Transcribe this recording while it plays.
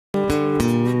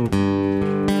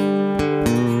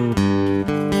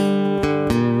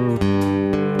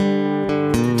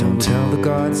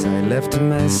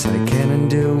past, I can't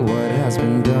undo what has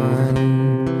been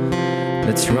done.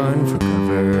 Let's run for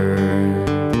cover.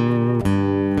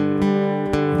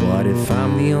 What if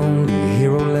I'm the only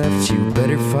hero left? You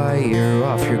better fire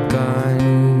off your gun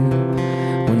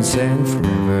once and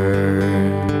forever.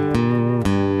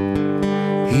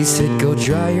 He said, go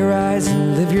dry your eyes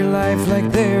and live your life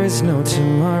like there is no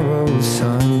tomorrow,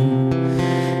 son.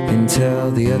 And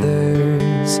tell the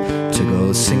others to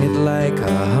go sing it like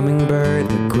a hummingbird,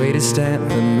 the greatest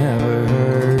anthem ever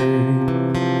heard.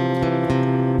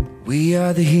 We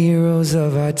are the heroes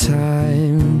of our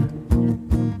time,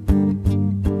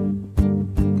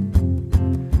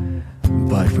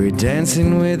 but we're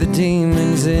dancing with the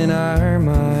demons in our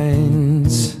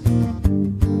minds.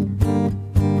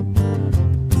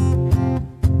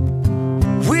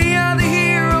 We are the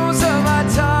heroes of our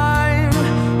time,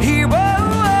 heroes,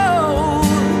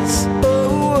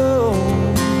 oh,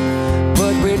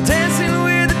 but we're dancing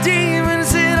with the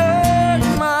demons in our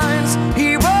minds,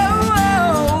 heroes,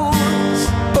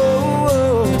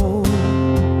 oh.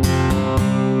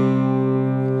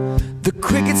 The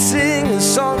crickets sing a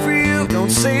song for you.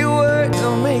 Don't say a word,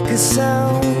 don't make a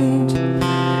sound.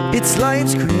 It's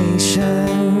life's creation.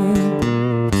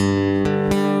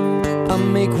 I'll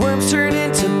make worms turn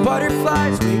into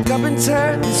butterflies, wake up and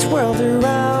turn this world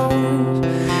around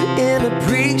in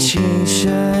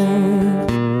appreciation.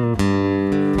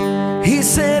 He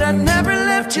said, I never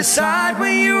left your side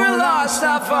when you were lost,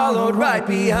 I followed right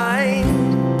behind.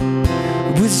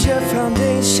 Was your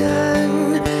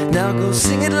foundation. Now go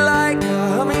sing it like a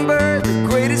hummingbird, the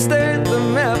greatest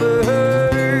anthem ever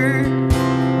heard.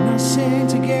 Now sing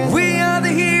together. We are the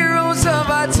heroes of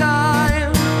our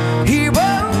time, heroes,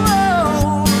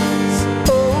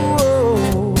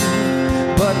 oh,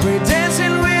 but we're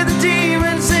dancing with the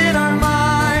demons in our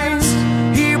minds,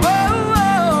 heroes,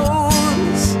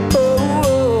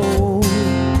 oh,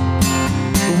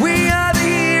 we are the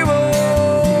heroes.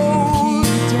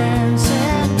 Keep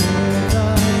dancing with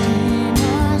our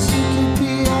demons, you can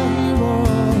be a hero.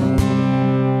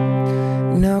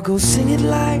 Now go sing it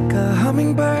like a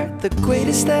hummingbird, the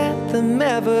greatest anthem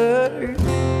ever.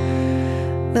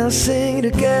 Now sing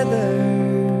together.